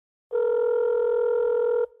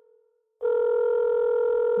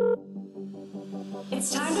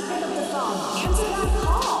It's time to pick up the phone. Answer that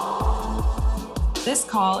call. This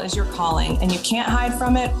call is your calling, and you can't hide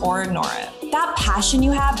from it or ignore it. That passion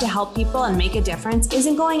you have to help people and make a difference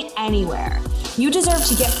isn't going anywhere. You deserve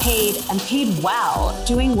to get paid, and paid well,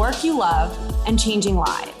 doing work you love and changing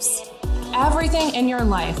lives. Everything in your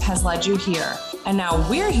life has led you here, and now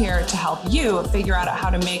we're here to help you figure out how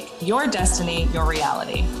to make your destiny your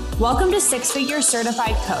reality. Welcome to Six Figure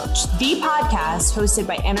Certified Coach, the podcast hosted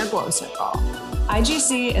by Inner Glow Circle.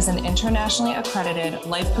 IGC is an internationally accredited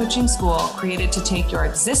life coaching school created to take your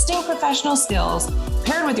existing professional skills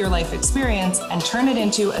paired with your life experience and turn it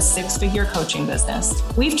into a six-figure coaching business.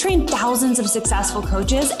 We've trained thousands of successful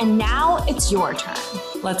coaches, and now it's your turn.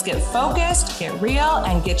 Let's get focused, get real,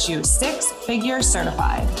 and get you six-figure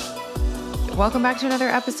certified. Welcome back to another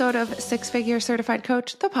episode of Six Figure Certified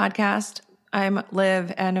Coach, the podcast. I'm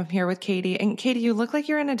Liv, and I'm here with Katie. And Katie, you look like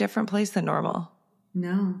you're in a different place than normal.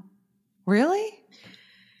 No. Really?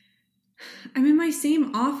 I'm in my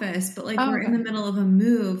same office, but we're in the middle of a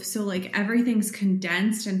move. So everything's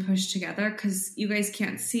condensed and pushed together because you guys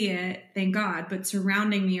can't see it, thank God. But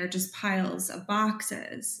surrounding me are just piles of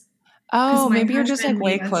boxes. Oh, maybe you're just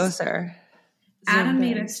way closer. Adam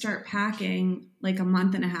made us start packing a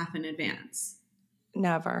month and a half in advance.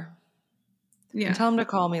 Never. Yeah. Tell him to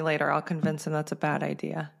call me later. I'll convince him that's a bad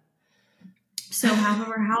idea. So half of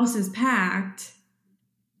our house is packed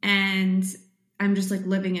and I'm just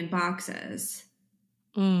living in boxes.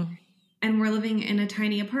 And we're living in a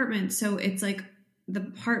tiny apartment. So it's the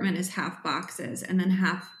apartment is half boxes and then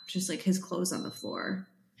half just his clothes on the floor.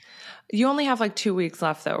 You only have 2 weeks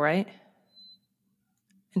left though, right?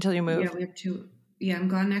 Until you move? Yeah, we have 2. Yeah, I'm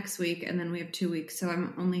gone next week and then we have 2 weeks. So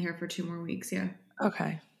I'm only here for 2 more weeks. Yeah.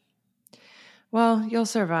 Okay. Well, you'll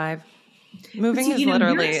survive. Moving is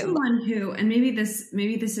literally you're someone who, and maybe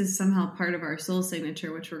this is somehow part of our soul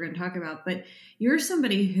signature, which we're going to talk about, but you're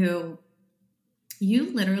somebody who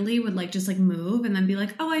you literally would just move and then be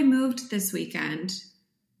like, oh, I moved this weekend.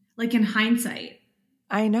 In hindsight.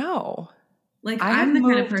 I know. I'm the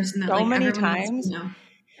kind of person that so many times. Wants to know.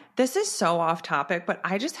 This is so off topic, but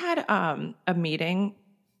I just had a meeting.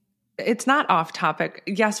 It's not off topic.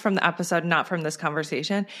 Yes, from the episode, not from this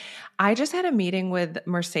conversation. I just had a meeting with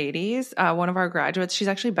Mercedes, one of our graduates. She's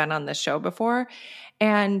actually been on this show before.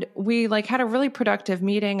 And we had a really productive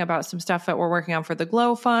meeting about some stuff that we're working on for the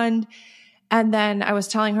Glow Fund. And then I was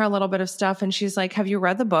telling her a little bit of stuff and she's like, have you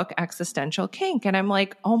read the book Existential Kink? And I'm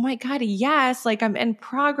like, oh my God, yes. I'm in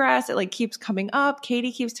progress. It keeps coming up.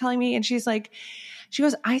 Katie keeps telling me. And she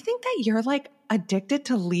goes, I think that you're addicted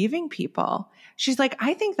to leaving people. She's like,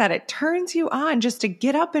 I think that it turns you on just to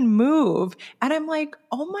get up and move. And I'm like,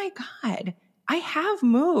 oh my God, I have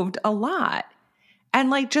moved a lot.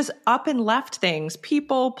 And just up and left things,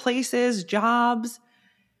 people, places, jobs.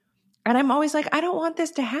 And I'm always like, I don't want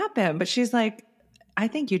this to happen. But she's like, I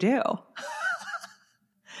think you do.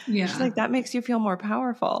 Yeah. She's like, that makes you feel more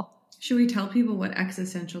powerful. Should we tell people what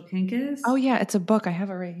Existential Kink is? Oh yeah, it's a book. I have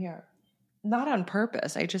it right here. Not on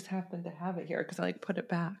purpose. I just happen to have it here because I put it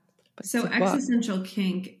back. But so Existential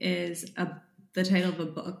Kink is the title of a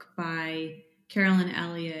book by Carolyn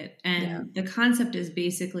Elliott. And the concept is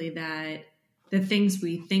basically that the things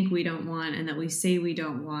we think we don't want and that we say we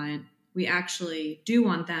don't want, we actually do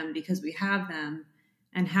want them because we have them.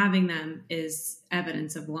 And having them is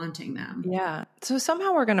evidence of wanting them. Yeah. So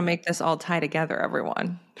somehow we're going to make this all tie together,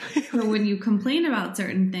 everyone. So when you complain about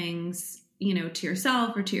certain things, to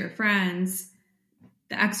yourself or to your friends,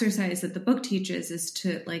 the exercise that the book teaches is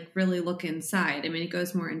to really look inside. I mean, it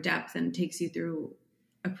goes more in depth and takes you through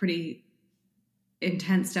a pretty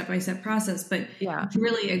intense step-by-step process, but to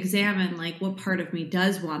really examine what part of me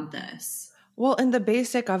does want this. Well, and the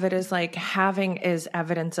basic of it is having is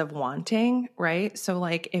evidence of wanting, right? So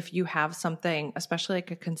if you have something, especially a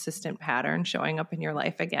consistent pattern showing up in your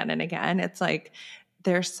life again and again, it's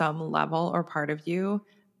there's some level or part of you,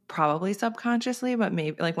 probably subconsciously, but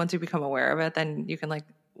maybe once you become aware of it, then you can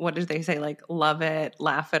what did they say? Love it,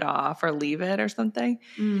 laugh it off, or leave it or something.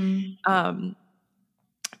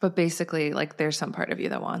 But basically there's some part of you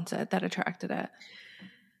that wants it, that attracted it.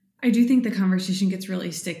 I do think the conversation gets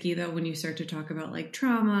really sticky though when you start to talk about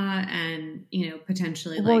trauma and,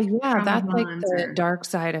 potentially that's the dark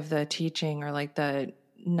side of the teaching or the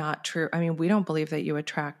not true. I mean, we don't believe that you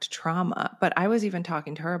attract trauma, but I was even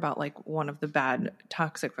talking to her about one of the bad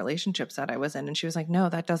toxic relationships that I was in. And she was like, no,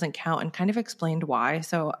 that doesn't count, and kind of explained why.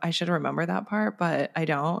 So I should remember that part, but I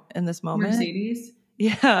don't in this moment. Mercedes?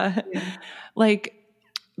 Yeah.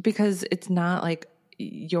 Because it's not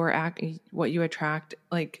what you attract,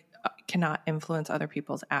 cannot influence other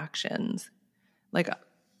people's actions.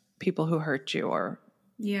 People who hurt you or,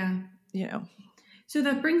 So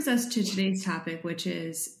that brings us to today's topic, which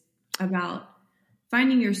is about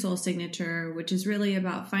finding your soul signature, which is really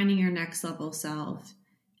about finding your next level self.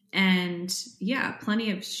 And yeah,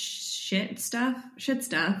 plenty of shit stuff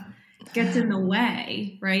gets in the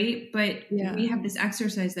way, right? But we have this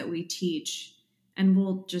exercise that we teach, and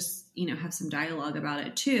we'll just, have some dialogue about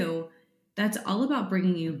it too. That's all about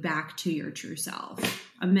bringing you back to your true self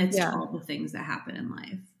amidst all the things that happen in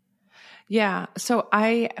life. Yeah. So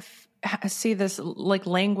I see this like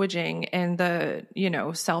languaging in the,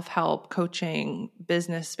 self-help coaching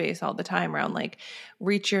business space all the time around like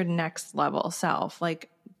reach your next level self, like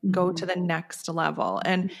go to the next level.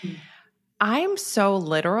 And I'm so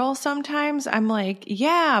literal sometimes. I'm like,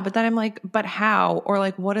 yeah, but then I'm like, but how? Or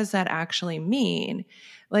like, what does that actually mean?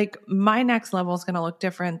 Like my next level is going to look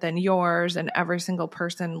different than yours. And every single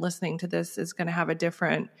person listening to this is going to have a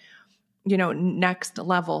different, next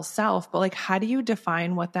level self. But like, how do you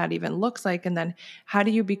define what that even looks like? And then how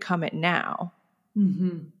do you become it now?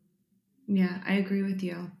 Mm-hmm. Yeah, I agree with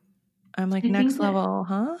you. I'm like, next level,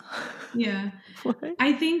 huh? Yeah. What?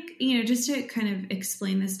 I think, just to kind of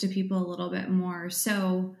explain this to people a little bit more.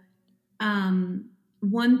 So,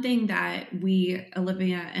 one thing that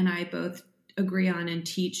Olivia and I both agree on and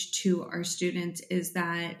teach to our students is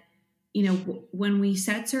that, when we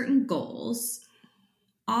set certain goals,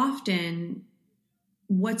 often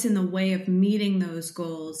what's in the way of meeting those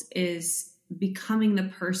goals is becoming the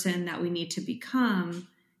person that we need to become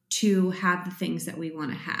to have the things that we want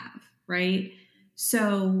to have, right?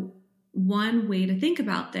 So one way to think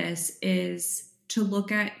about this is to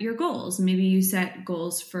look at your goals. Maybe you set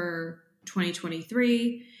goals for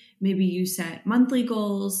 2023. Maybe you set monthly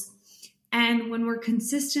goals. And when we're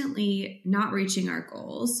consistently not reaching our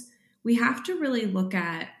goals, we have to really look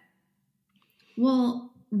at, well,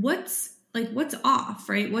 what's off,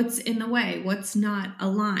 right? What's in the way? What's not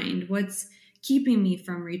aligned? What's keeping me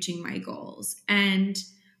from reaching my goals? And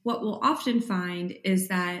what we'll often find is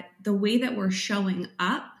that the way that we're showing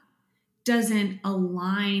up doesn't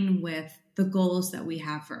align with the goals that we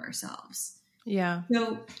have for ourselves. Yeah.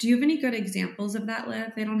 So do you have any good examples of that,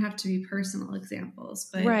 Liv? They don't have to be personal examples,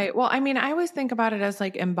 but. Right. Well, I mean, I always think about it as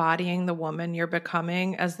like embodying the woman you're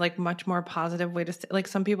becoming as like much more positive way to like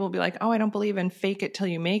some people will be like, oh, I don't believe in fake it till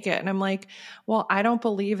you make it. And I'm like, well, I don't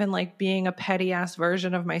believe in like being a petty ass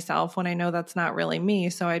version of myself when I know that's not really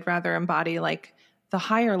me. So I'd rather embody like the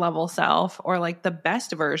higher level self or like the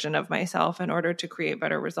best version of myself in order to create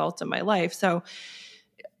better results in my life. So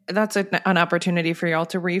that's an opportunity for y'all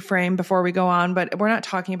to reframe before we go on, but we're not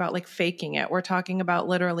talking about like faking it. We're talking about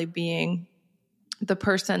literally being the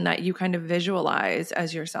person that you kind of visualize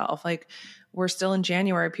as yourself. Like we're still in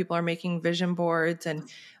January, people are making vision boards and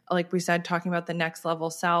like we said, talking about the next level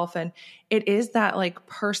self. And it is that like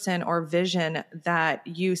person or vision that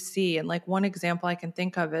you see. And like one example I can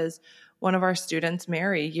think of is one of our students,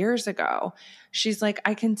 Mary, years ago. She's like,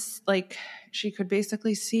 she could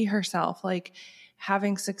basically see herself like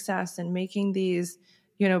having success and making these,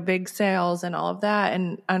 big sales and all of that.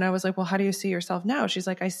 And I was like, well, how do you see yourself now? She's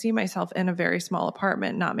like, I see myself in a very small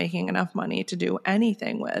apartment, not making enough money to do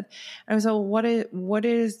anything with. And I was like, what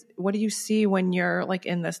do you see when you're like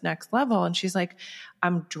in this next level? And she's like,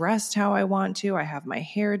 I'm dressed how I want to. I have my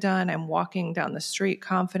hair done. I'm walking down the street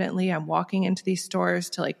confidently. I'm walking into these stores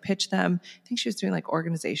to like pitch them. I think she was doing like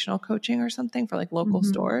organizational coaching or something for like local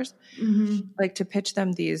stores, like to pitch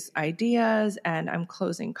them these ideas. And I'm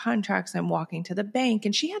closing contracts. I'm walking to the bank.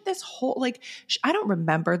 And she had this whole, like, I don't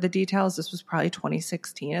remember the details. This was probably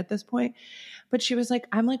 2016 at this point, but she was like,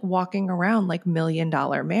 I'm like walking around like $1 Million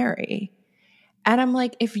Mary. And I'm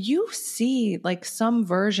like, if you see like some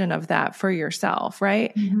version of that for yourself,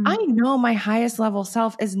 right? Mm-hmm. I know my highest level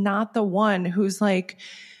self is not the one who's like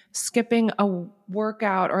skipping a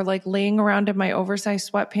workout or like laying around in my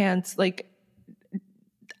oversized sweatpants. Like,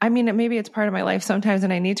 I mean, maybe it's part of my life sometimes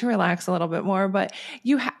and I need to relax a little bit more, but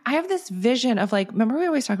I have this vision of like, remember we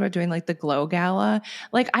always talk about doing like the glow gala?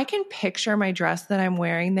 Like I can picture my dress that I'm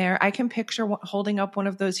wearing there. I can picture holding up one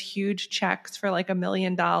of those huge checks for like $1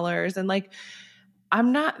 million and like,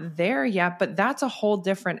 I'm not there yet, but that's a whole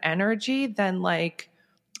different energy than like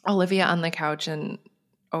Olivia on the couch in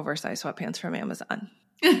oversized sweatpants from Amazon.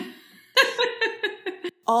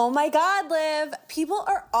 Oh my God, Liv. People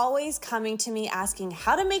are always coming to me asking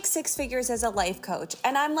how to make 6 figures as a life coach.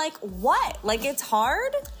 And I'm like, what? Like it's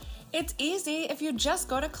hard? It's easy if you just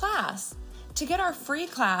go to class. To get our free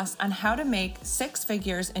class on how to make 6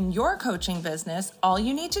 figures in your coaching business, all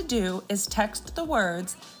you need to do is text the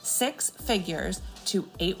words 6 figures to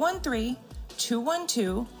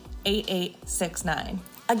 813-212-8869.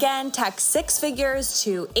 Again, text 6 figures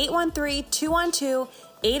to 813-212-8869.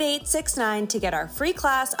 8869 to get our free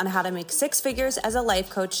class on how to make six figures as a life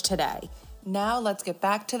coach today. Now let's get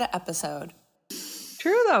back to the episode.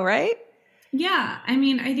 True though, right? Yeah. I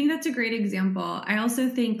mean, I think that's a great example. I also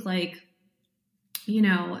think like, you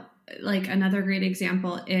know, like another great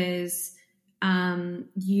example is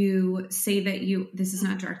you say that this is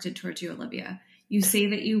not directed towards you, Olivia. You say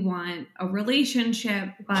that you want a relationship,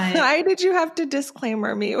 but why did you have to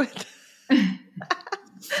disclaimer me with?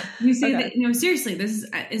 You say that, no, seriously, this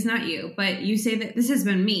is not you, but you say that this has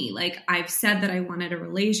been me. Like I've said that I wanted a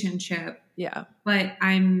relationship. Yeah. But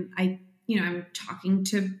I'm talking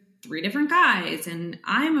to 3 different guys and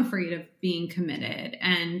I'm afraid of being committed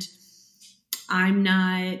and I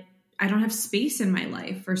don't have space in my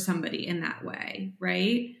life for somebody in that way.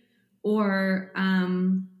 Right. Or,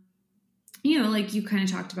 you know, like you kind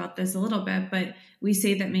of talked about this a little bit, but we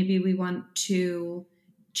say that maybe we want to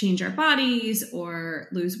change our bodies or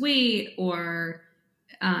lose weight or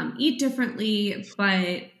eat differently,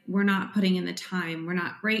 but we're not putting in the time. We're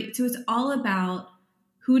not, right? So it's all about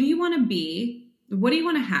who do you want to be? What do you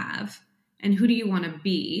want to have? And who do you want to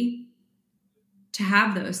be to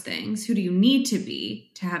have those things? Who do you need to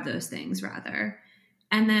be to have those things rather?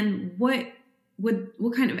 And then what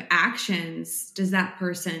kind of actions does that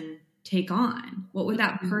person take on? What would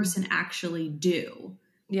that person actually do?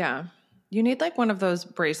 Yeah. You need like one of those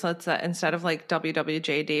bracelets that instead of like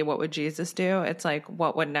WWJD, what would Jesus do? It's like,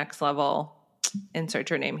 what would next level insert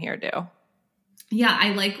your name here do? Yeah,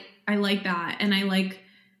 I like that. And I like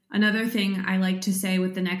another thing I like to say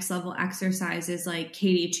with the next level exercise is like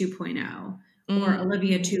Katie 2.0 or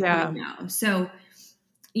Olivia 2.0. Yeah. So,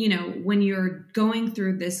 you know, when you're going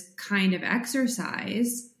through this kind of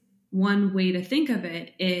exercise, one way to think of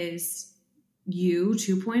it is you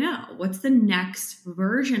 2.0. What's the next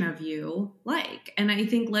version of you like? And I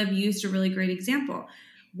think Liv used a really great example.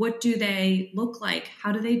 What do they look like?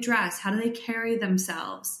 How do they dress? How do they carry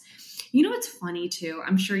themselves? You know what's funny too?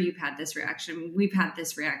 I'm sure you've had this reaction. We've had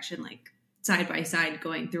this reaction like side by side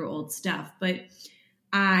going through old stuff. But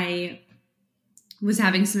I was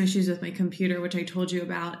having some issues with my computer, which I told you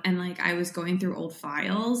about. And like I was going through old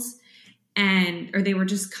files or they were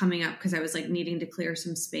just coming up because I was like needing to clear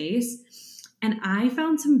some space. And I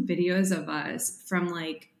found some videos of us from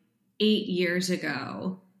like 8 years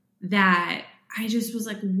ago that I just was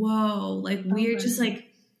like, whoa, like we're just like,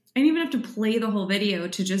 I didn't even have to play the whole video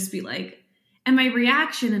to just be like, and my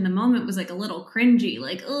reaction in the moment was like a little cringy,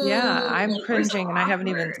 like, oh, yeah, I'm like, cringing and I haven't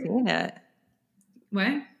even seen it.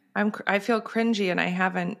 What? I feel cringy and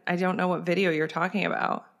I don't know what video you're talking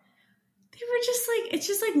about. They were just like, it's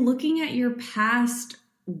just like looking at your past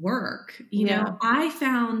work. You know, I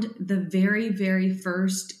found the very, very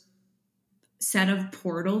first set of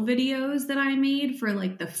portal videos that I made for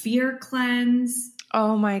like the fear cleanse.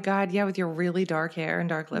 Oh my God. Yeah. With your really dark hair and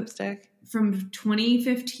dark lipstick. From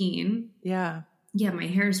 2015. Yeah. Yeah. My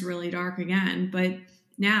hair's really dark again, but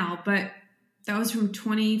that was from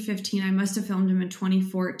 2015. I must have filmed them in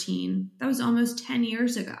 2014. That was almost 10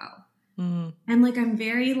 years ago. Mm-hmm. And like, I'm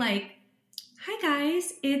very like, hi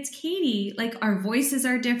guys, it's Katie. Like our voices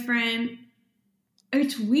are different.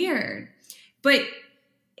 It's weird, but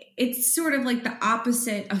it's sort of like the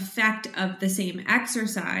opposite effect of the same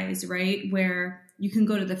exercise, right? Where you can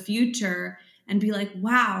go to the future and be like,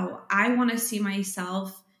 wow, I want to see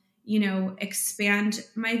myself, you know, expand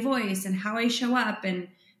my voice and how I show up and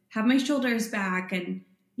have my shoulders back and,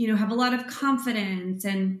 you know, have a lot of confidence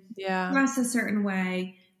and dress a certain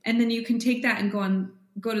way. And then you can take that and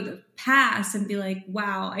go to the past and be like,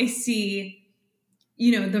 wow, I see,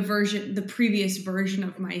 you know, the previous version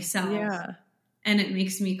of myself. Yeah. And it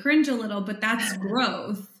makes me cringe a little, but that's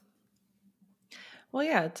growth. Well,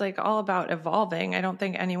 yeah, it's like all about evolving. I don't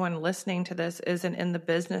think anyone listening to this isn't in the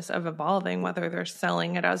business of evolving, whether they're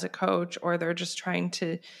selling it as a coach or they're just trying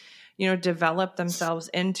to, you know, develop themselves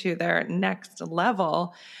into their next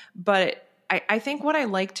level. But I think what I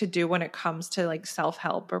like to do when it comes to like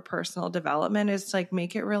self-help or personal development is like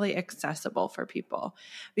make it really accessible for people,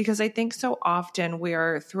 because I think so often we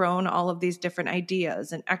are thrown all of these different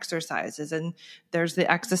ideas and exercises, and there's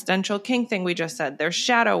the existential king thing we just said, there's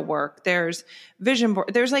shadow work, there's vision board,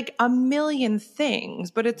 there's like a million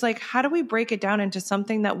things, but it's like, how do we break it down into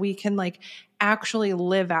something that we can like actually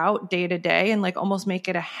live out day to day and like almost make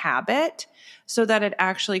it a habit so that it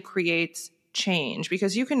actually creates change?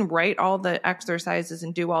 Because you can write all the exercises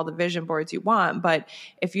and do all the vision boards you want, but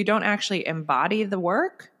if you don't actually embody the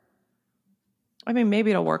work, I mean,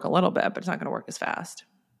 maybe it'll work a little bit, but it's not going to work as fast.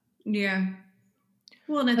 Yeah.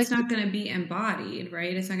 Well, and it's like, not going to be embodied,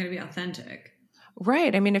 right? It's not going to be authentic.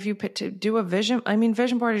 Right. I mean, if you put to do a vision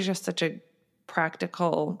board is just such a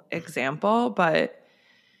practical example, but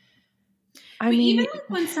Even like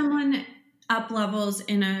when someone up levels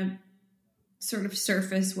in a sort of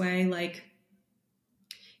surface way, like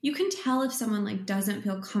you can tell if someone like doesn't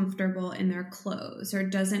feel comfortable in their clothes or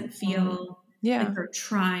doesn't feel like they're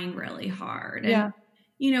trying really hard. And,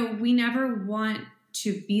 we never want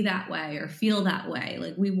to be that way or feel that way.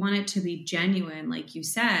 Like we want it to be genuine, like you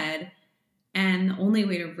said. And the only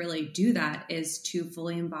way to really do that is to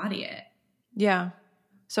fully embody it. Yeah.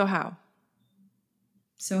 So how?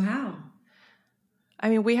 I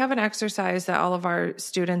mean, we have an exercise that all of our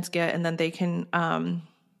students get, and then they can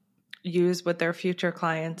use with their future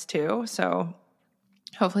clients too. So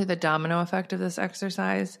hopefully the domino effect of this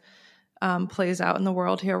exercise plays out in the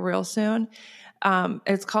world here real soon.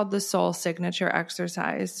 It's called the Soul Signature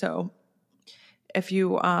exercise. So if you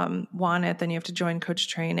want it, then you have to join Coach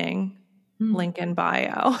Training, link in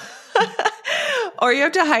bio. Or you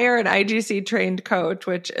have to hire an IGC trained coach,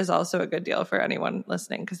 which is also a good deal for anyone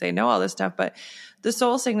listening because they know all this stuff. But the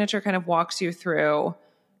Soul Signature kind of walks you through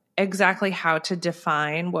exactly how to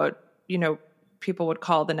define what, people would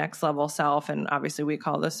call the next level self. And obviously we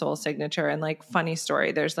call the Soul Signature. And like, funny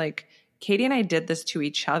story, there's like, Katie and I did this to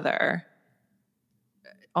each other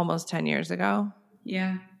almost 10 years ago.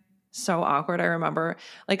 Yeah. So awkward. I remember,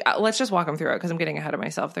 like, let's just walk them through it because I'm getting ahead of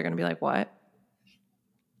myself. They're going to be like, what?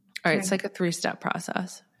 All right. It's like a 3-step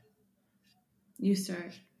process. You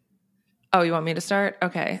start. Oh, you want me to start?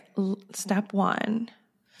 Okay. Step 1.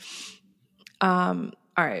 All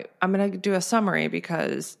right. I'm going to do a summary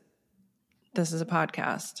because this is a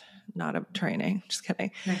podcast, not a training. Just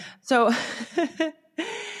kidding. Okay. So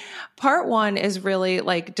part 1 is really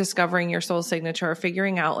like discovering your soul signature,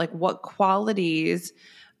 figuring out like what qualities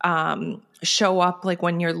show up like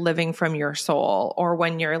when you're living from your soul or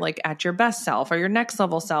when you're like at your best self or your next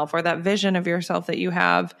level self or that vision of yourself that you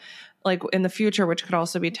have like in the future, which could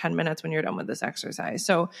also be 10 minutes when you're done with this exercise.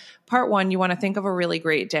 So part 1, you want to think of a really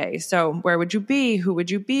great day. So where would you be? Who would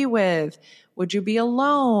you be with? Would you be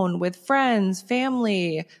alone, with friends,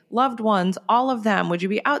 family, loved ones, all of them? Would you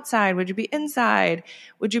be outside? Would you be inside?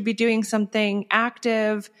 Would you be doing something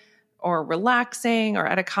active or relaxing or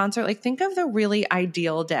at a concert? Like think of the really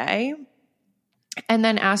ideal day and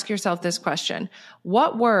then ask yourself this question.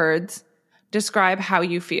 What words describe how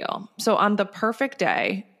you feel? So on the perfect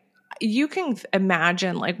day, you can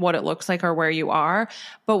imagine like what it looks like or where you are.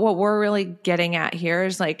 But what we're really getting at here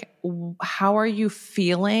is like, how are you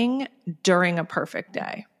feeling during a perfect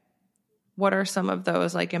day? What are some of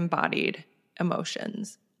those like embodied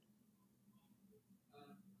emotions?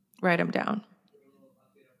 Write them down.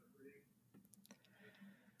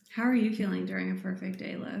 How are you feeling during a perfect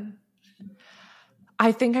day, Liv?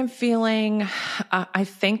 I think I'm feeling,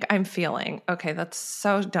 okay, that's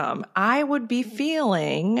so dumb. I would be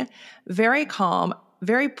feeling very calm,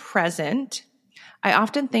 very present. I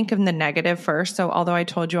often think of the negative first. So although I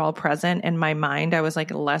told you all present, in my mind, I was like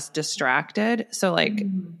less distracted. So like,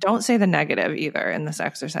 don't say the negative either in this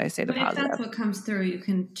exercise, say the positive. But if that's what comes through, you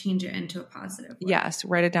can change it into a positive word. Yes,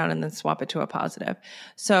 write it down and then swap it to a positive.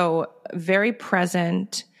 So very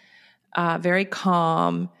present, very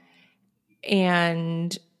calm,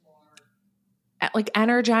 and like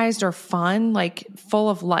energized or fun, like full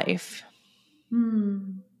of life.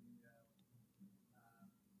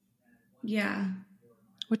 Yeah.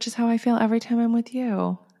 Which is how I feel every time I'm with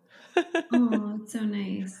you. Oh, it's so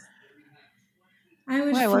nice. I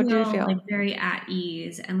would feel like very at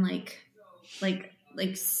ease and like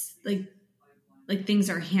things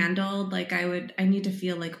are handled. Like I need to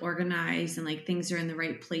feel like organized and like things are in the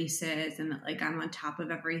right places and that like I'm on top of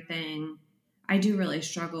everything. I do really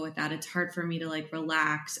struggle with that. It's hard for me to like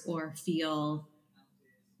relax or feel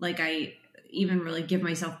like I even really give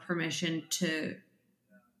myself permission to,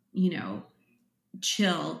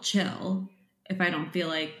 chill if I don't feel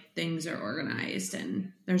like things are organized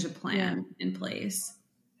and there's a plan in place.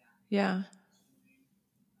 Yeah.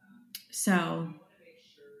 So,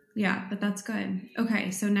 yeah, but that's good.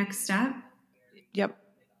 Okay. So next step. Yep.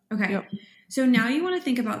 Okay. Yep. So now you want to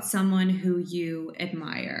think about someone who you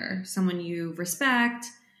admire, someone you respect,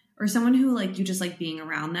 or someone who like you just like being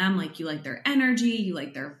around them. Like you like their energy, you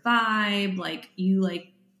like their vibe, like you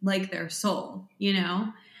like their soul,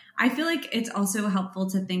 I feel like it's also helpful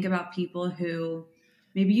to think about people who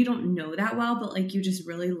maybe you don't know that well, but like you just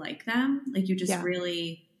really like them. Like you just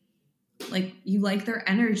really like you like their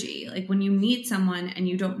energy. Like when you meet someone and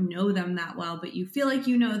you don't know them that well, but you feel like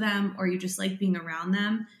you know them or you just like being around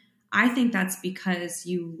them. I think that's because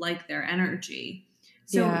you like their energy.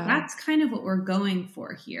 So that's kind of what we're going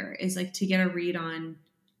for here is like to get a read on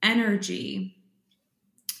energy.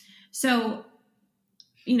 So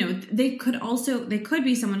you know, they could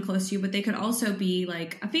be someone close to you, but they could also be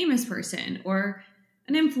like a famous person or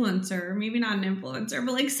an influencer, maybe not an influencer,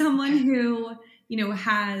 but like someone who, you know,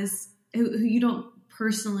 who you don't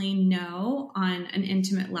personally know on an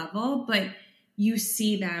intimate level, but you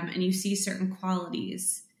see them and you see certain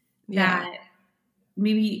qualities that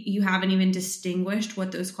maybe you haven't even distinguished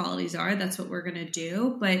what those qualities are. That's what we're going to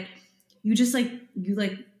do. But you just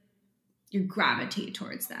you gravitate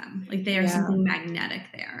towards them. Like they are something magnetic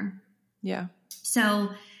there. Yeah.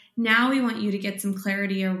 So now we want you to get some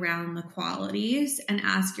clarity around the qualities and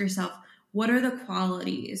ask yourself, what are the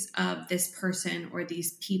qualities of this person or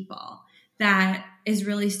these people that is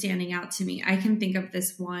really standing out to me? I can think of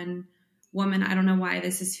this one woman. I don't know why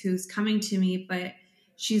this is who's coming to me, but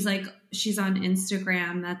she's on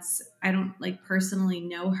Instagram. I don't like personally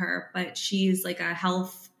know her, but she's like a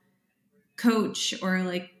health coach or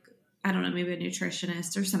like, I don't know, maybe a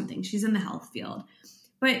nutritionist or something. She's in the health field,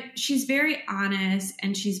 but she's very honest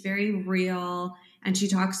and she's very real. And she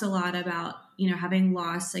talks a lot about, you know, having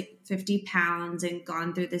lost like 50 pounds and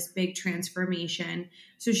gone through this big transformation.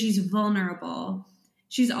 So she's vulnerable.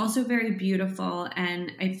 She's also very beautiful.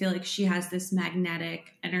 And I feel like she has this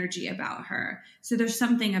magnetic energy about her. So there's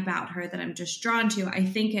something about her that I'm just drawn to. I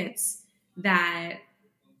think it's that,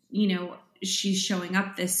 you know, she's showing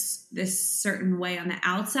up this certain way on the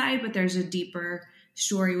outside, but there's a deeper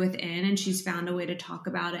story within, and she's found a way to talk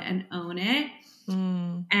about it and own it.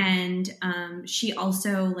 And she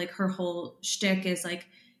also, like, her whole shtick is like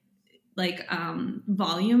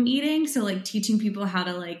volume eating. So like teaching people how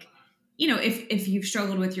to, like, you know, if you've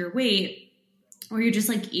struggled with your weight or you're just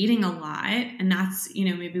like eating a lot and that's, you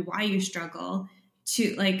know, maybe why you struggle,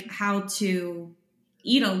 to like how to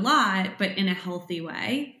eat a lot, but in a healthy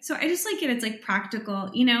way. So I just like it. It's like practical,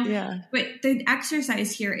 you know, but the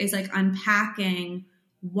exercise here is like unpacking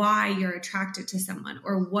why you're attracted to someone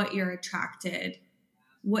or what you're attracted,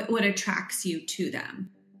 what attracts you to them.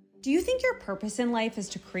 Do you think your purpose in life is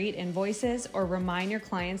to create invoices or remind your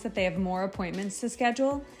clients that they have more appointments to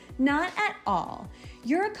schedule? Not at all.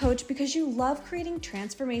 You're a coach because you love creating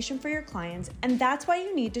transformation for your clients, and that's why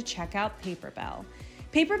you need to check out PaperBell.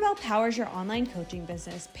 PaperBell powers your online coaching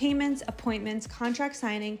business, payments, appointments, contract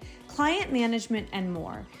signing, client management, and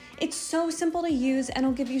more. It's so simple to use and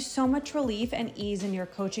will give you so much relief and ease in your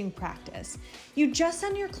coaching practice. You just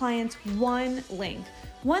send your clients one link,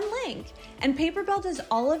 and PaperBell does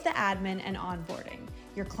all of the admin and onboarding.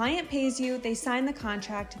 Your client pays you, they sign the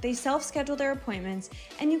contract, they self-schedule their appointments,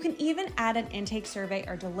 and you can even add an intake survey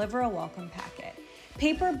or deliver a welcome packet.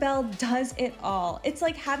 PaperBell does it all. It's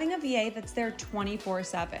like having a VA that's there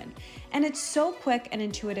 24/7. And it's so quick and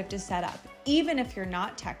intuitive to set up, even if you're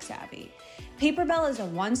not tech savvy. PaperBell is a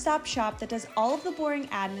one-stop shop that does all of the boring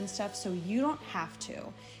admin stuff so you don't have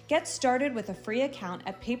to. Get started with a free account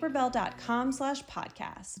at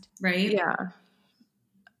paperbell.com/podcast. Right?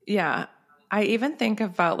 Yeah. I even think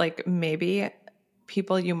about like maybe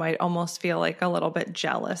people you might almost feel like a little bit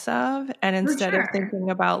jealous of. And instead of thinking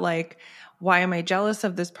about like, why am I jealous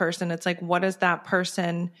of this person? It's like, what does that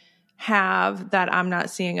person have that I'm not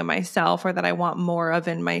seeing in myself or that I want more of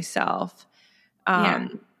in myself?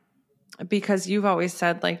 Because you've always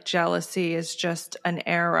said like jealousy is just an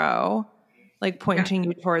arrow, like pointing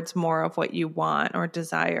you towards more of what you want or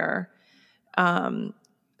desire.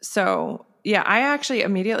 So yeah, I actually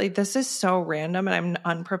immediately, this is so random and I'm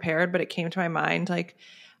unprepared, but it came to my mind. Like,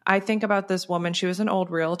 I think about this woman. She was an old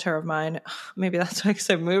realtor of mine. Maybe that's why, because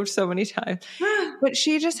I've moved so many times. But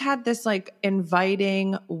she just had this like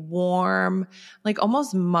inviting, warm, like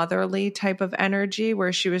almost motherly type of energy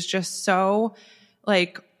where she was just so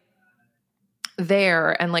like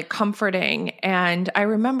there and like comforting. And I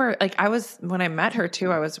remember like when I met her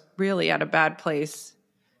too, I was really at a bad place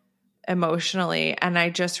emotionally. And I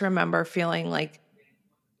just remember feeling like,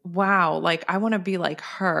 wow, like I want to be like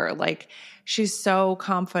her. Like she's so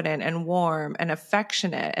confident and warm and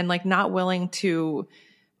affectionate and like not willing to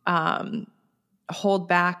hold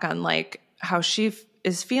back on like how she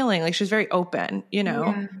is feeling. Like she's very open, you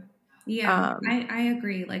know? Yeah. I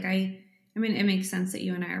agree. Like I mean, it makes sense that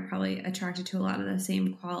you and I are probably attracted to a lot of the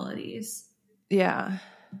same qualities. Yeah.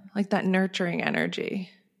 Like that nurturing energy.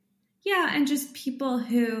 Yeah. And just people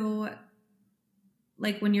who,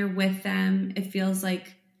 like when you're with them, it feels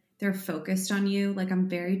like they're focused on you. Like I'm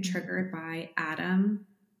very triggered by Adam.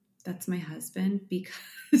 That's my husband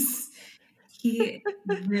because he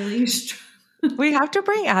really We have to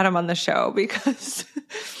bring Adam on the show because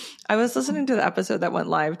I was listening to the episode that went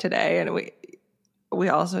live today and we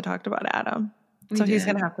also talked about Adam. So he's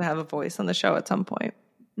going to have a voice on the show at some point,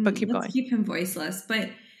 but keep going. Keep him voiceless. But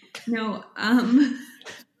no,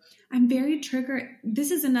 I'm very triggered.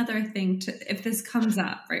 This is another thing to, if this comes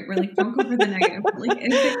up, right? We're like, don't go for the negative. But like,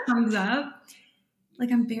 if it comes up,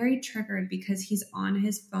 like, I'm very triggered because he's on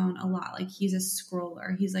his phone a lot. Like, he's a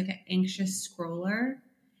scroller. He's like an anxious scroller.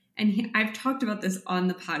 And I've talked about this on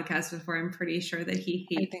the podcast before. I'm pretty sure that he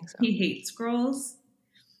hates scrolls.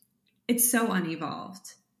 It's so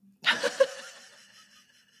unevolved.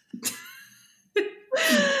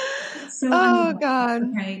 God.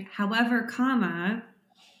 Okay. However,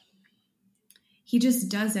 he just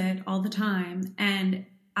does it all the time. And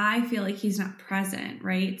I feel like he's not present,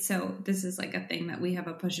 right? So this is like a thing that we have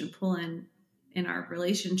a push and pull in our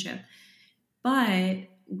relationship. But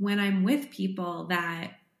when I'm with people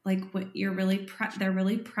that like what you're really, they're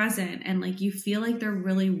really present and like you feel like they're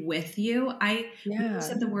really with you. When you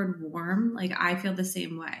said the word warm, like I feel the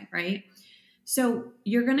same way, right? So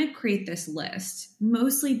you're going to create this list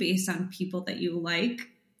mostly based on people that you like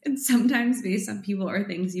and sometimes based on people or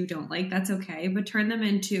things you don't like. That's okay. But turn them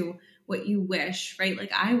into what you wish, right?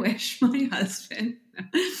 Like I wish my husband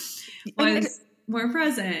was more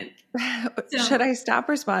present. So, should I stop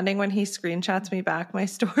responding when he screenshots me back my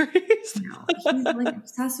stories? No, he's like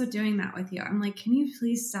obsessed with doing that with you. I'm like, can you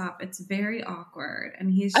please stop? It's very awkward.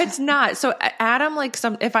 And he's just, it's not. So Adam, like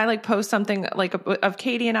if I like post something like of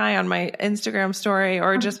Katie and I on my Instagram story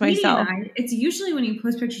or just myself, it's usually when you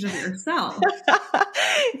post pictures of yourself.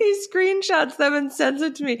 He screenshots them and sends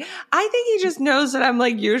it to me. I think he just knows that I'm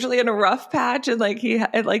like usually in a rough patch and like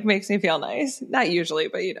it like makes me feel nice. Not usually,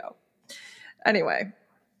 but you know. Anyway.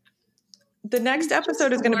 The next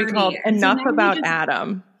episode is going to be called Enough About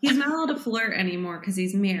Adam. He's not allowed to flirt anymore because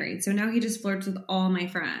he's married. So now he just flirts with all my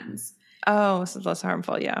friends. Oh, so less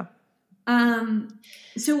harmful. Yeah.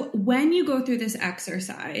 So when you go through this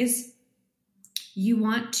exercise, you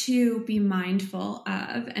want to be mindful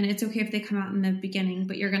of, and it's okay if they come out in the beginning,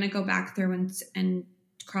 but you're going to go back through and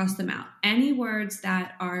cross them out. Any words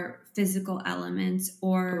that are physical elements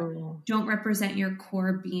or don't represent your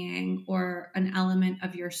core being or an element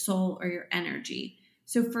of your soul or your energy.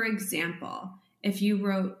 So for example, if you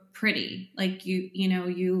wrote pretty, like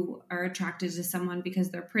you are attracted to someone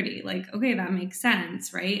because they're pretty, like, okay, that makes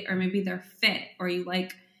sense, right? Or maybe they're fit or you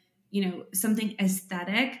like, something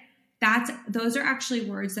aesthetic. Those are actually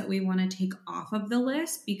words that we want to take off of the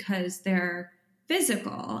list because they're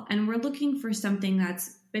physical and we're looking for something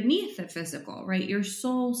that's beneath the physical, right? Your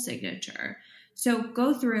soul signature. So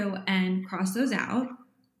go through and cross those out.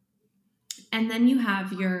 And then you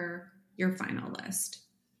have your final list.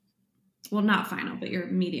 Well, not final, but your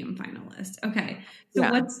medium final list. Okay. So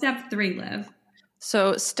what's step 3, Liv?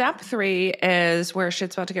 So step 3 is where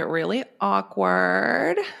shit's about to get really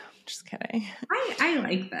awkward. Just kidding. I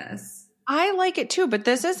like this. I like it too, but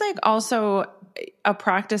this is like also a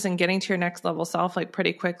practice in getting to your next level self like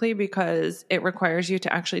pretty quickly because it requires you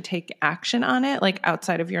to actually take action on it like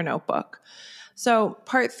outside of your notebook. So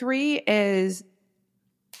part 3 is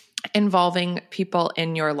involving people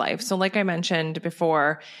in your life. So like I mentioned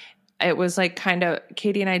before, it was like kind of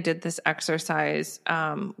Katie and I did this exercise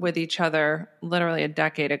with each other literally a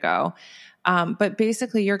decade ago. But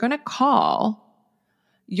basically you're going to call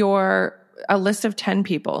a list of 10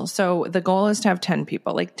 people. So the goal is to have 10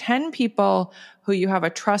 people, like 10 people who you have a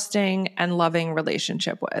trusting and loving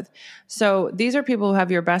relationship with. So these are people who have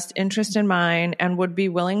your best interest in mind and would be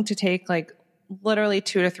willing to take like literally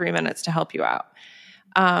 2 to 3 minutes to help you out.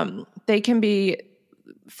 They can be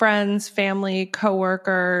friends, family,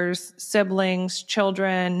 coworkers, siblings,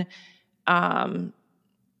 children, online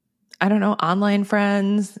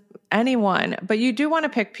friends, anyone, but you do want to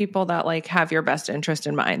pick people that like have your best interest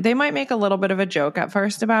in mind. They might make a little bit of a joke at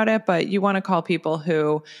first about it, but you want to call people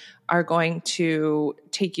who are going to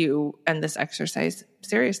take you and this exercise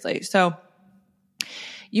seriously. So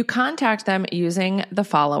you contact them using the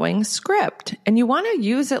following script and you want to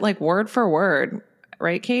use it like word for word,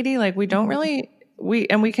 right, Katie? Like we don't really,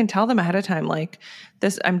 we can tell them ahead of time, like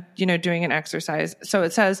this, I'm, doing an exercise. So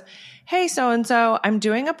it says, hey, so-and-so, I'm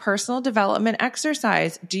doing a personal development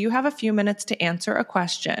exercise. Do you have a few minutes to answer a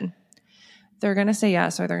question? They're going to say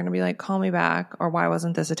yes, or they're going to be like, call me back, or why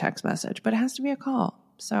wasn't this a text message? But it has to be a call.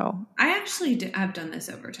 So I actually have done this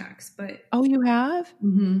over text, but. Oh, you have?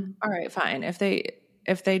 Mm-hmm. All right, fine. If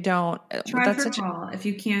they don't. Try for call. If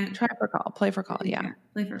you can't. Try for call. Play for call. Yeah.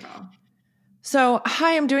 Play for call. So,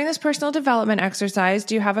 hi, I'm doing this personal development exercise.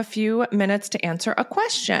 Do you have a few minutes to answer a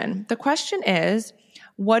question? The question is,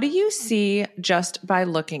 what do you see just by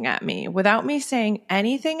looking at me? Without me saying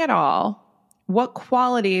anything at all, what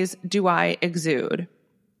qualities do I exude?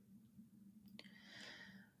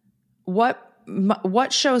 What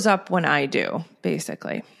shows up when I do,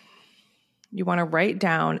 basically? You want to write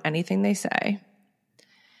down anything they say.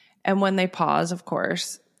 And when they pause, of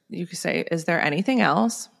course, you can say, is there anything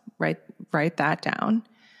else? Write that down.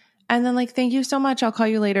 And then like, thank you so much. I'll call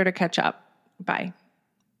you later to catch up. Bye.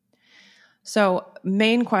 So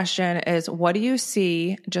main question is, what do you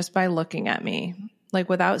see just by looking at me? Like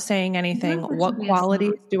without saying anything, what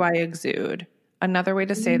qualities do I exude? Another way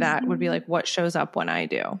to say that would be like, what shows up when I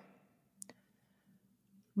do?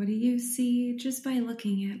 What do you see just by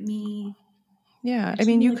looking at me? Yeah. I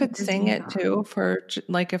mean, you could sing it too for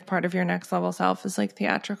like if part of your next level self is like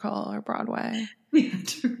theatrical or Broadway.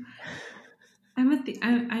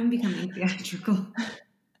 I'm becoming theatrical.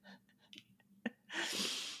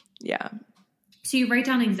 Yeah. So you write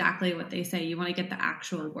down exactly what they say. You want to get the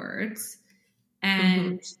actual words.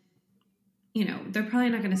 And, you know, they're probably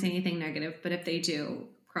not going to say anything negative, but if they do,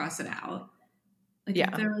 cross it out. Like,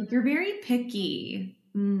 if they're like, you're very picky.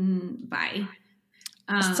 Bye.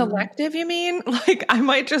 Selective, you mean? Like, I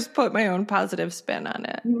might just put my own positive spin on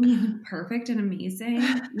it. Perfect and amazing.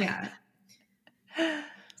 Yeah.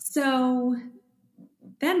 So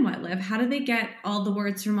then what, Liv? How do they get all the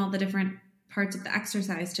words from all the different parts of the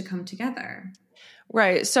exercise to come together?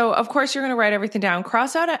 Right. So of course you're going to write everything down,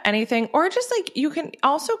 cross out anything, or just like, you can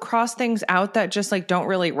also cross things out that just like don't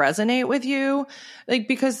really resonate with you. Like,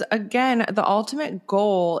 because again, the ultimate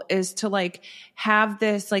goal is to like have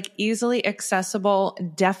this like easily accessible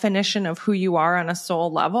definition of who you are on a soul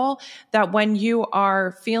level, that when you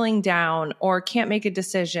are feeling down or can't make a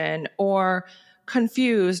decision or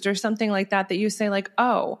confused or something like that, that you say like,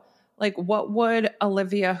 oh, like what would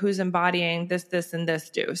Olivia, who's embodying this, this, and this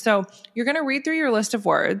do? So you're going to read through your list of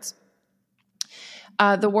words.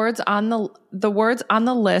 The words on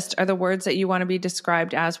the list are the words that you want to be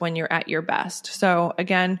described as when you're at your best. So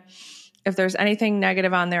again, if there's anything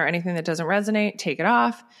negative on there, anything that doesn't resonate, take it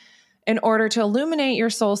off. In order to illuminate your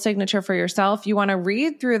soul signature for yourself, you want to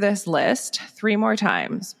read through this list 3 more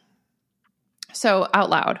times. So out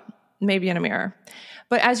loud, maybe in a mirror.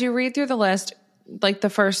 But as you read through the list, like the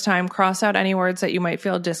first time, cross out any words that you might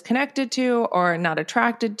feel disconnected to or not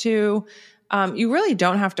attracted to. You really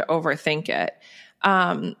don't have to overthink it.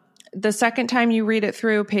 The second time you read it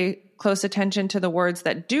through, pay close attention to the words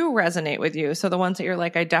that do resonate with you. So the ones that you're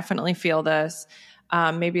like, I definitely feel this.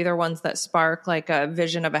 Maybe they're ones that spark like a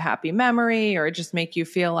vision of a happy memory or just make you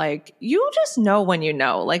feel like you just know when you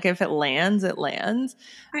know. Like if it lands, it lands.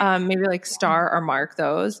 Maybe like star or mark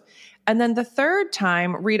those. And then the third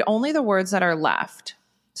time, read only the words that are left.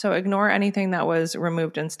 So ignore anything that was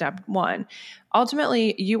removed in step 1.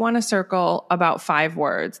 Ultimately, you want to circle about 5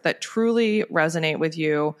 words that truly resonate with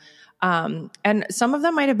you. And some of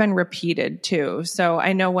them might have been repeated too. So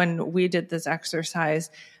I know when we did this exercise,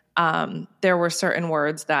 there were certain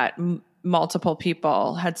words that multiple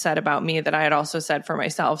people had said about me that I had also said for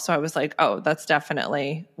myself. So I was like, oh, that's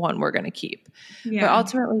definitely one we're going to keep. Yeah. But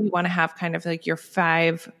ultimately, you want to have kind of like your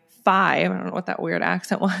five, I don't know what that weird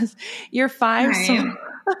accent was, your 5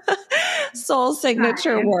 soul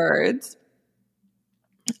signature words.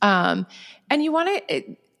 And you want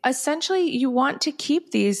to, essentially, you want to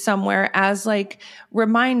keep these somewhere as like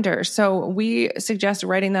reminders. So we suggest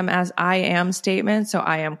writing them as I am statements. So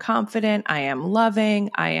I am confident, I am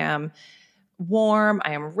loving, I am warm,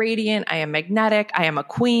 I am radiant, I am magnetic, I am a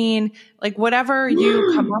queen, like whatever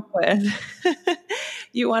you come up with,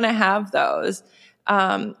 you want to have those.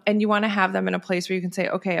 And you want to have them in a place where you can say,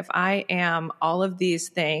 okay, if I am all of these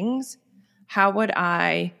things, how would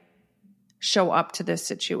I show up to this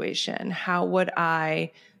situation? How would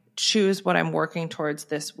I choose what I'm working towards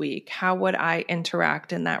this week? How would I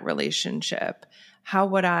interact in that relationship? How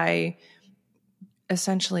would I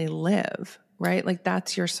essentially live, right? Like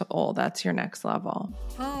that's your soul. That's your next level.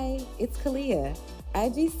 Hi, it's Kalia,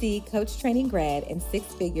 IGC coach training grad and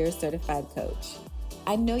 6-figure certified coach.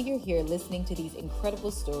 I know you're here listening to these incredible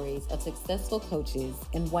stories of successful coaches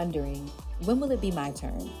and wondering, when will it be my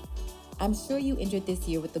turn? I'm sure you entered this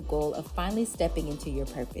year with the goal of finally stepping into your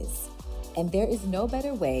purpose. And there is no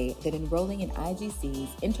better way than enrolling in IGC's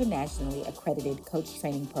internationally accredited coach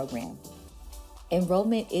training program.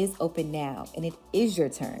 Enrollment is open now, and it is your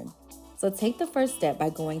turn. So take the first step by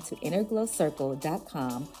going to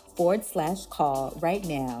innerglowcircle.com/call right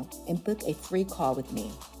now and book a free call with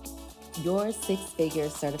me. Your 6-figure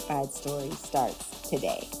certified story starts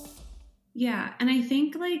today. Yeah. And I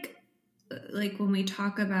think like when we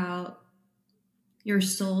talk about your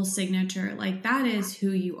soul signature, like that is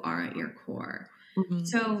who you are at your core. Mm-hmm.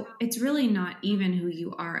 So it's really not even who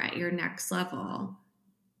you are at your next level.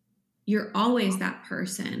 You're always that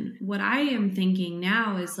person. What I am thinking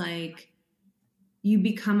now is like you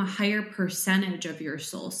become a higher percentage of your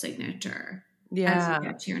soul signature as you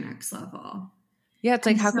get to your next level. Yeah. It's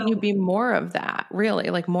like, how can you be more of that, really?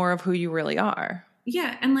 Like more of who you really are.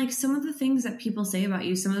 Yeah. And like some of the things that people say about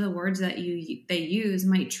you, some of the words that they use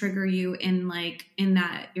might trigger you in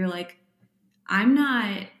that you're like, I'm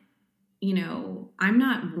not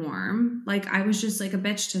warm. Like I was just like a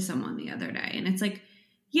bitch to someone the other day. And it's like,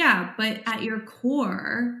 yeah, but at your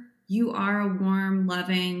core, you are a warm,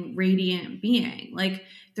 loving, radiant being. Like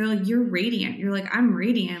they're like, you're radiant. You're like, I'm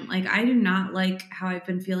radiant. Like I do not like how I've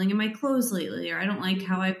been feeling in my clothes lately, or I don't like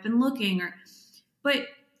how I've been looking, but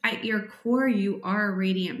at your core, you are a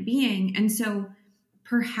radiant being. And so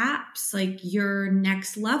perhaps like your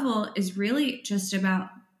next level is really just about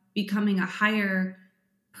becoming a higher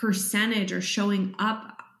percentage or showing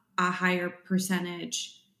up a higher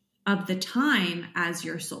percentage of the time as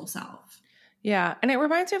your soul self. Yeah. And it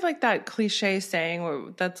reminds me of like that cliche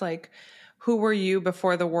saying that's like, who were you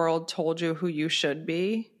before the world told you who you should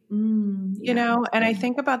be? You know? And I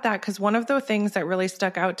think about that because one of the things that really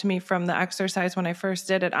stuck out to me from the exercise when I first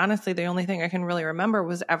did it, honestly, the only thing I can really remember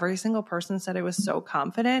was every single person said I was so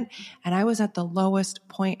confident. And I was at the lowest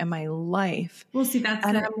point in my life. Well, see,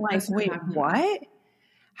 I'm like, wait, what?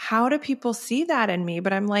 How do people see that in me?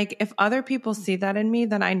 But I'm like, if other people see that in me,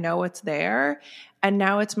 then I know it's there. And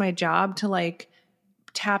now it's my job to like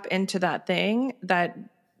tap into that thing, that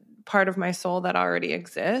part of my soul that already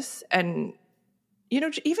exists. And,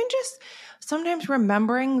 even just sometimes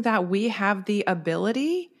remembering that we have the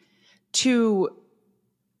ability to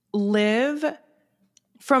live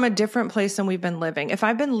from a different place than we've been living. If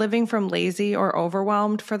I've been living from lazy or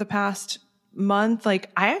overwhelmed for the past month, like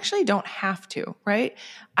I actually don't have to, right?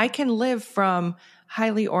 I can live from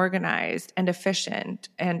highly organized and efficient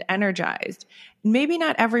and energized. Maybe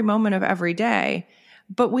not every moment of every day,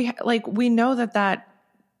 but we know that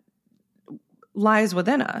lies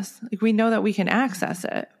within us. Like we know that we can access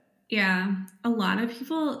it. Yeah. A lot of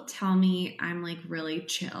people tell me I'm like really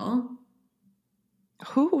chill.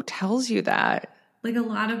 Who tells you that? Like a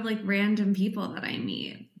lot of like random people that I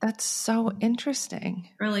meet. That's so interesting.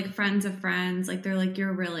 Or like friends of friends, like they're like,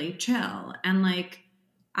 you're really chill. And like,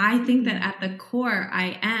 I think that at the core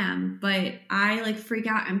I am, but I like freak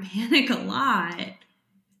out and panic a lot.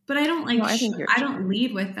 But I don't like, I don't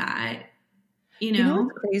lead with that. You know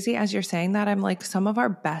what's crazy? As you're saying that, I'm like, some of our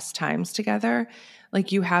best times together,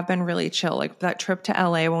 like you have been really chill. Like that trip to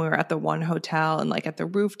LA when we were at the one hotel and like at the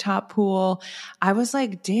rooftop pool, I was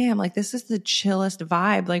like, damn, like this is the chillest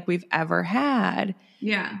vibe like we've ever had.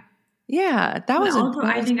 Yeah. Yeah. That was also,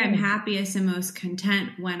 I think I'm happiest and most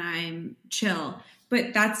content when I'm chill.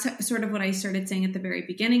 But that's sort of what I started saying at the very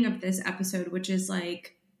beginning of this episode, which is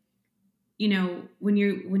like, when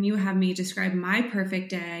you have me describe my perfect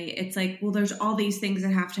day, it's like, well, there's all these things that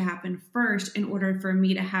have to happen first in order for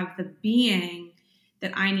me to have the being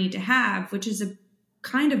that I need to have, which is a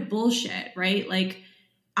kind of bullshit, right? Like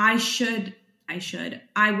I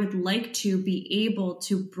would like to be able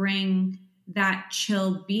to bring that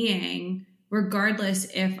chill being regardless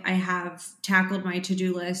if I have tackled my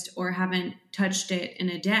to-do list or haven't touched it in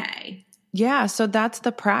a day. Yeah. So that's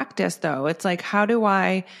the practice though. It's like, how do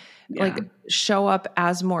I like show up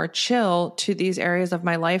as more chill to these areas of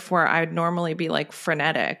my life where I'd normally be like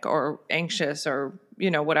frenetic or anxious or,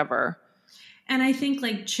 whatever. And I think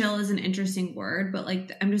like chill is an interesting word, but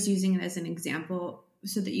like I'm just using it as an example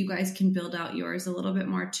so that you guys can build out yours a little bit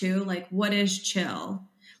more too. Like what is chill?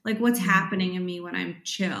 Like what's happening in me when I'm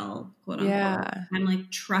chill, quote unquote. Yeah. I'm like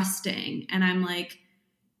trusting and I'm like,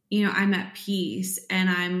 I'm at peace and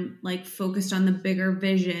I'm like focused on the bigger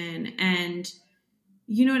vision and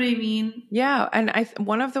you know what I mean? Yeah. And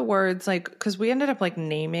one of the words, like, because we ended up like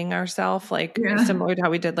naming ourselves, like similar to how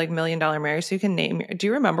we did like $1 Million Mary. So you can do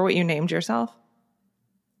you remember what you named yourself?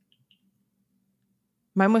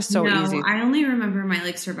 Mine was so easy. I only remember my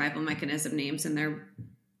like survival mechanism names and they're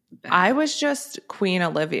bad. I was just Queen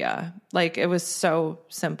Olivia. Like it was so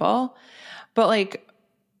simple, but like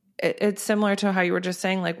it's similar to how you were just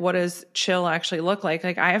saying, like, what does chill actually look like?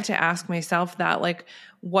 Like I have to ask myself that, like,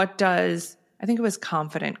 I think it was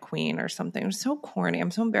Confident Queen or something. It was so corny.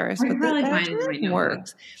 I'm so embarrassed. But that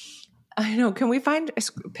works. I know. Can we find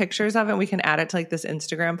pictures of it? We can add it to like this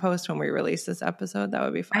Instagram post when we release this episode. That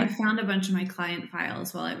would be fun. I found a bunch of my client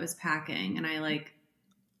files while I was packing and I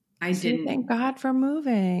didn't. Thank God for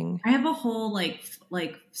moving. I have a whole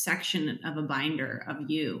like section of a binder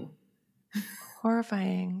of you.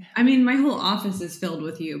 Horrifying. I mean, my whole office is filled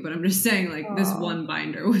with you, but I'm just saying like this one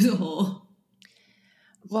binder was a whole.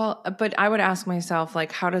 Well, but I would ask myself,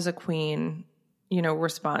 like, how does a queen,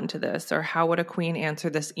 respond to this? Or how would a queen answer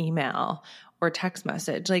this email or text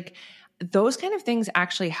message? Like, those kind of things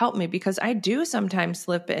actually help me because I do sometimes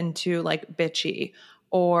slip into like bitchy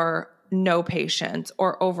or no patience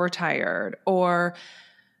or overtired or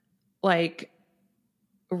like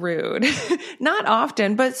rude. Not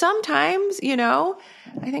often, but sometimes, you know,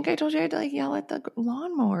 I think I told you I had to like yell at the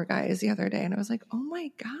lawnmower guys the other day. And I was like, oh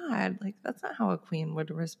my God, like that's not how a queen would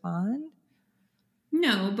respond.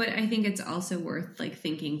 No, but I think it's also worth like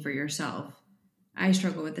thinking for yourself. I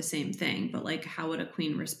struggle with the same thing, but like how would a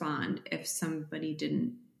queen respond if somebody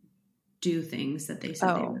didn't do things that they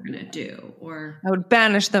said they were going to do? Or I would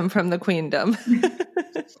banish them from the queendom.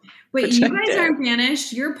 Wait, you guys aren't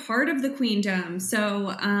banished. You're part of the queendom.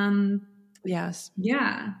 So, yes.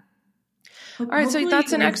 Yeah. All right. So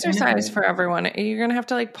that's an exercise for everyone. You're going to have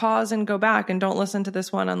to like pause and go back and don't listen to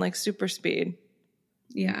this one on like super speed.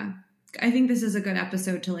 Yeah. I think this is a good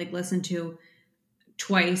episode to like listen to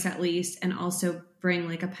twice at least, and also bring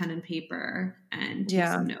like a pen and paper and take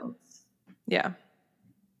some notes. Yeah.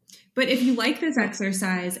 But if you like this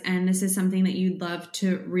exercise and this is something that you'd love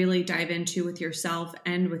to really dive into with yourself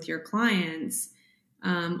and with your clients,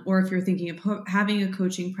 or if you're thinking of having a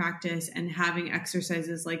coaching practice and having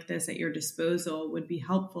exercises like this at your disposal would be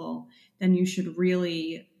helpful, then you should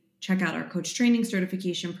really check out our coach training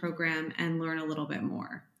certification program and learn a little bit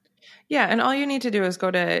more. Yeah. And all you need to do is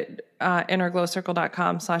go to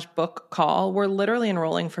innerglowcircle.com/book call. We're literally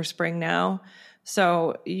enrolling for spring now.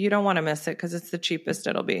 So you don't want to miss it because it's the cheapest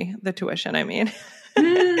it'll be. The tuition, I mean.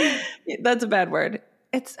 That's a bad word.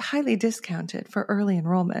 It's highly discounted for early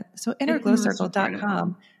enrollment. So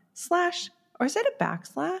innerglowcircle.com/ or is it a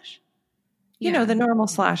backslash? You know, the normal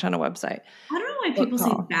slash on a website. I don't know why people say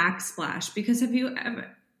backsplash, because have you ever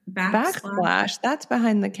backsplash? That's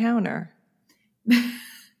behind the counter.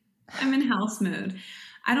 I'm in house mode.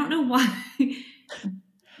 I don't know why.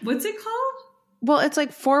 What's it called? Well, it's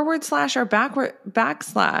like / or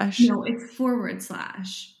backslash. No, it's /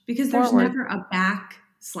 because there's never a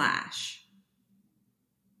backslash.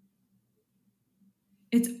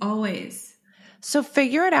 It's always. So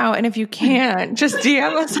figure it out. And if you can't, just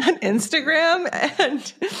DM us on Instagram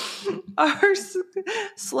and our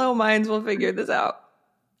slow minds will figure this out.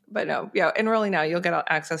 But no, yeah, enrolling now, you'll get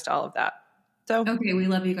access to all of that. So okay, we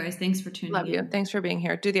love you guys. Thanks for tuning in. Love you. Thanks for being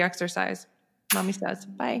here. Do the exercise. Mommy says.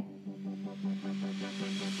 Bye.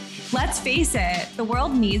 Let's face it, the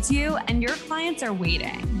world needs you and your clients are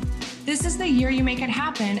waiting. This is the year you make it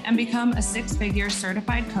happen and become a 6-figure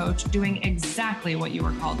certified coach doing exactly what you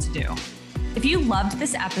were called to do. If you loved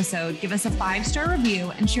this episode, give us a 5-star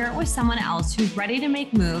review and share it with someone else who's ready to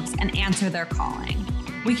make moves and answer their calling.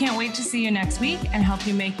 We can't wait to see you next week and help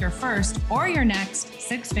you make your first or your next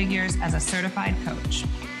 6 figures as a certified coach.